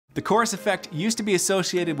The chorus effect used to be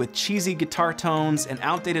associated with cheesy guitar tones and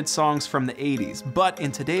outdated songs from the 80s, but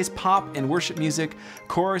in today's pop and worship music,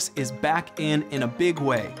 chorus is back in a big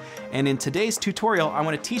way. And in today's tutorial, I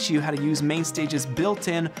want to teach you how to use MainStage's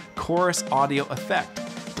built-in chorus audio effect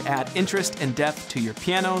to add interest and depth to your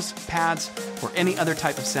pianos, pads, or any other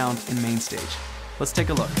type of sound in MainStage. Let's take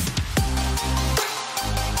a look.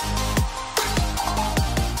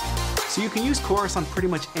 So you can use chorus on pretty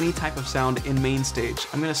much any type of sound in MainStage.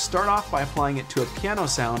 I'm going to start off by applying it to a piano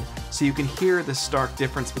sound so you can hear the stark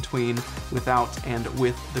difference between without and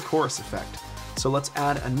with the chorus effect. So let's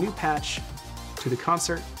add a new patch to the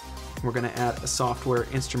concert. We're going to add a software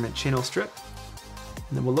instrument channel strip,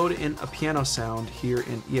 and then we'll load in a piano sound here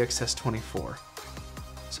in EXS24.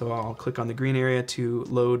 So I'll click on the green area to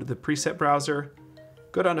load the preset browser,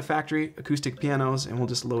 go down to Factory, Acoustic Pianos, and we'll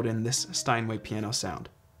just load in this Steinway piano sound.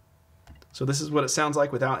 So this is what it sounds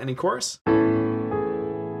like without any chorus.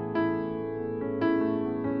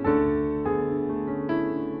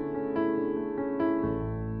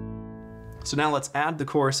 So now let's add the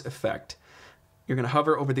chorus effect. You're going to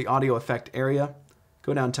hover over the audio effect area,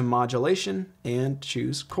 go down to modulation, and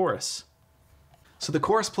choose chorus. So the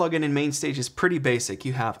chorus plugin in MainStage is pretty basic.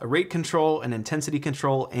 You have a rate control, an intensity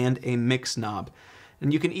control, and a mix knob.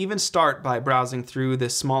 And you can even start by browsing through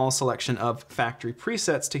this small selection of factory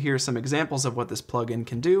presets to hear some examples of what this plugin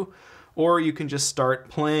can do, or you can just start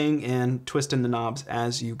playing and twisting the knobs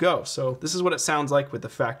as you go. So this is what it sounds like with the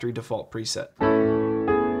factory default preset.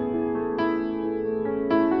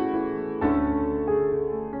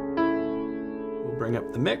 We'll bring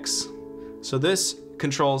up the mix. So this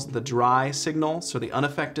controls the dry signal, so the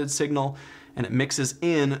unaffected signal, and it mixes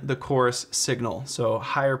in the chorus signal. So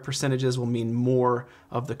higher percentages will mean more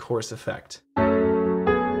of the chorus effect. We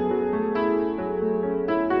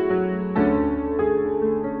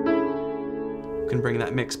can bring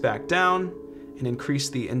that mix back down and increase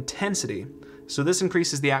the intensity. So this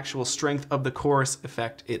increases the actual strength of the chorus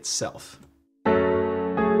effect itself.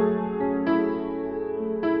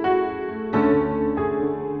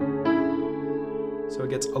 So it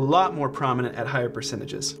gets a lot more prominent at higher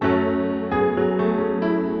percentages.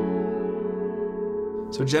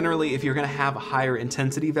 So generally, if you're going to have a higher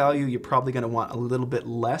intensity value, you're probably going to want a little bit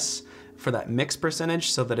less for that mix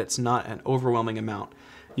percentage so that it's not an overwhelming amount.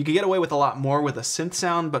 You can get away with a lot more with a synth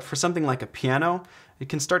sound, but for something like a piano, it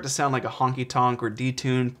can start to sound like a honky-tonk or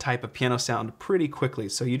detuned type of piano sound pretty quickly.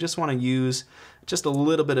 So you just want to use just a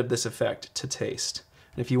little bit of this effect to taste.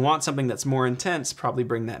 And if you want something that's more intense, probably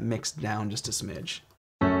bring that mix down just a smidge.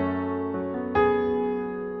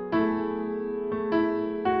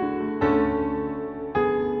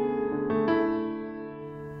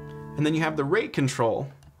 And then you have the rate control,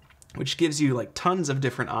 which gives you like tons of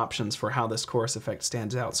different options for how this chorus effect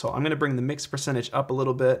stands out. So I'm going to bring the mix percentage up a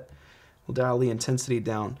little bit. We'll dial the intensity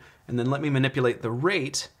down, and then let me manipulate the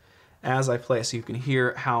rate as I play so you can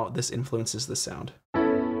hear how this influences the sound.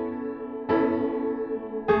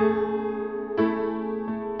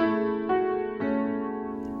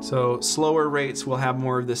 So slower rates will have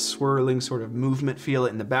more of this swirling sort of movement, feel it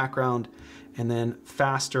in the background, and then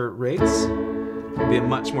faster rates will be a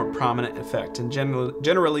much more prominent effect. And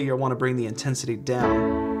generally you'll want to bring the intensity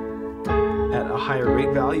down at a higher rate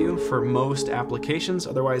value for most applications,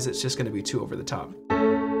 otherwise it's just going to be too over the top.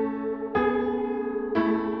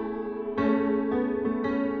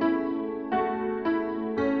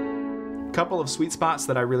 A couple of sweet spots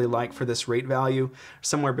that I really like for this rate value,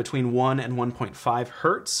 somewhere between 1 and 1.5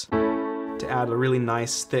 hertz to add a really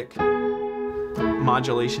nice thick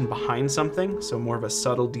modulation behind something, so more of a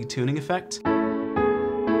subtle detuning effect.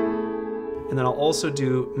 And then I'll also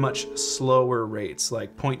do much slower rates,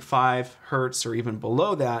 like 0.5 hertz or even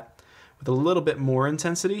below that, with a little bit more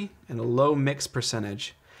intensity and a low mix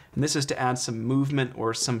percentage. And this is to add some movement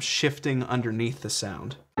or some shifting underneath the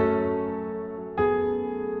sound.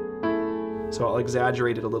 So I'll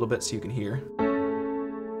exaggerate it a little bit so you can hear.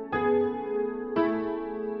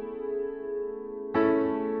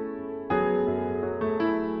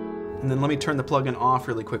 And then let me turn the plugin off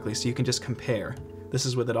really quickly so you can just compare. This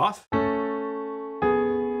is with it off.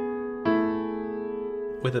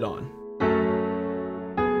 With it on.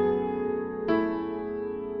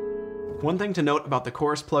 One thing to note about the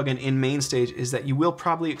chorus plugin in MainStage is that you will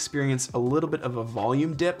probably experience a little bit of a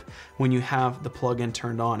volume dip when you have the plugin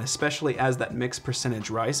turned on, especially as that mix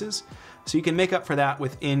percentage rises. So you can make up for that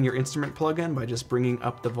within your instrument plugin by just bringing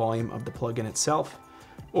up the volume of the plugin itself.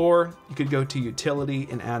 Or you could go to Utility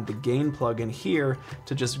and add the gain plugin here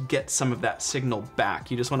to just get some of that signal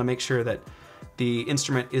back. You just want to make sure that the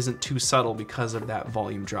instrument isn't too subtle because of that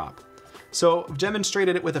volume drop. So I've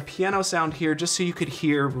demonstrated it with a piano sound here just so you could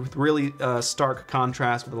hear with really stark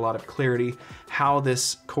contrast with a lot of clarity how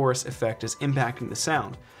this chorus effect is impacting the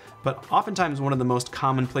sound. But oftentimes one of the most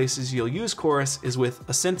common places you'll use chorus is with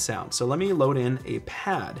a synth sound. So let me load in a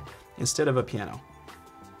pad instead of a piano.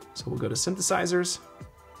 So we'll go to synthesizers,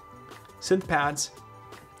 synth pads,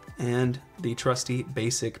 and the trusty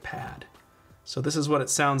basic pad. So this is what it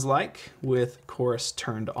sounds like with chorus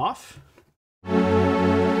turned off.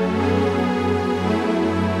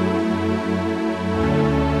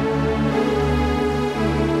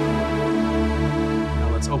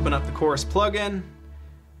 Open up the chorus plugin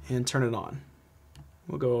and turn it on.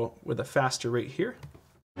 We'll go with a faster rate here.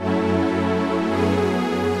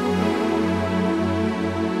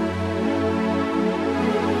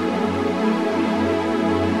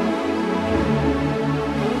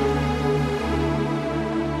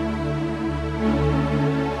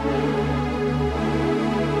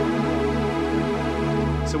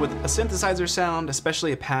 So with a synthesizer sound,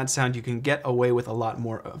 especially a pad sound, you can get away with a lot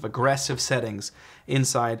more of aggressive settings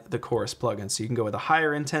inside the chorus plugin. So you can go with a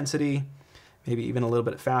higher intensity, maybe even a little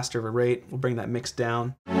bit faster of a rate. We'll bring that mix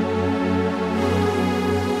down. And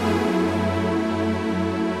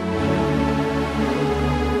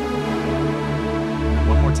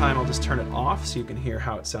one more time, I'll just turn it off so you can hear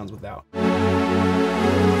how it sounds without.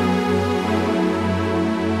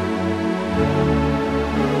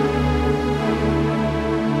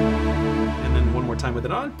 Time with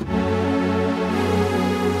it on.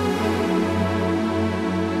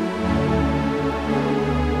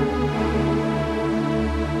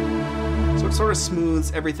 So it sort of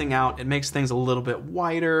smooths everything out. It makes things a little bit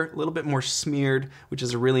wider, a little bit more smeared, which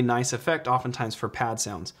is a really nice effect oftentimes for pad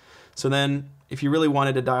sounds. So then if you really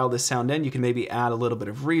wanted to dial this sound in, you can maybe add a little bit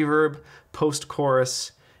of reverb,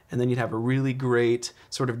 post-chorus, and then you'd have a really great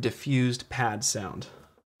sort of diffused pad sound.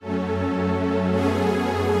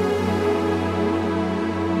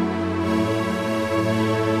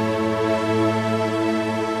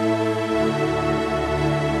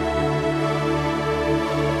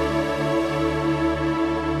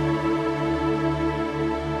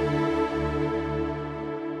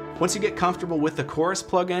 Once you get comfortable with the chorus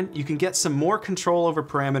plugin, you can get some more control over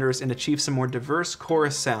parameters and achieve some more diverse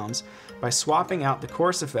chorus sounds by swapping out the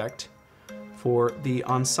chorus effect for the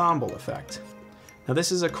ensemble effect. Now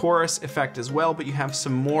this is a chorus effect as well, but you have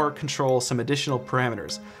some more control, some additional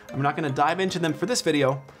parameters. I'm not going to dive into them for this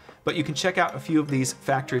video, but you can check out a few of these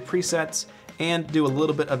factory presets and do a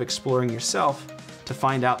little bit of exploring yourself to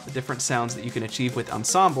find out the different sounds that you can achieve with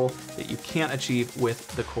ensemble that you can't achieve with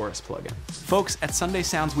the chorus plugin. Folks, at Sunday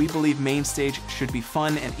Sounds, we believe MainStage should be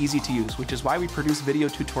fun and easy to use, which is why we produce video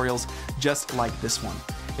tutorials just like this one.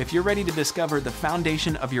 If you're ready to discover the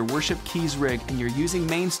foundation of your worship keys rig and you're using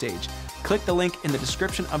MainStage, click the link in the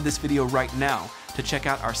description of this video right now to check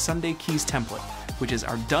out our Sunday Keys template, which is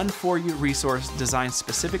our done-for-you resource designed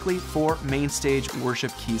specifically for MainStage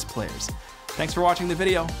worship keys players. Thanks for watching the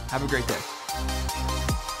video. Have a great day.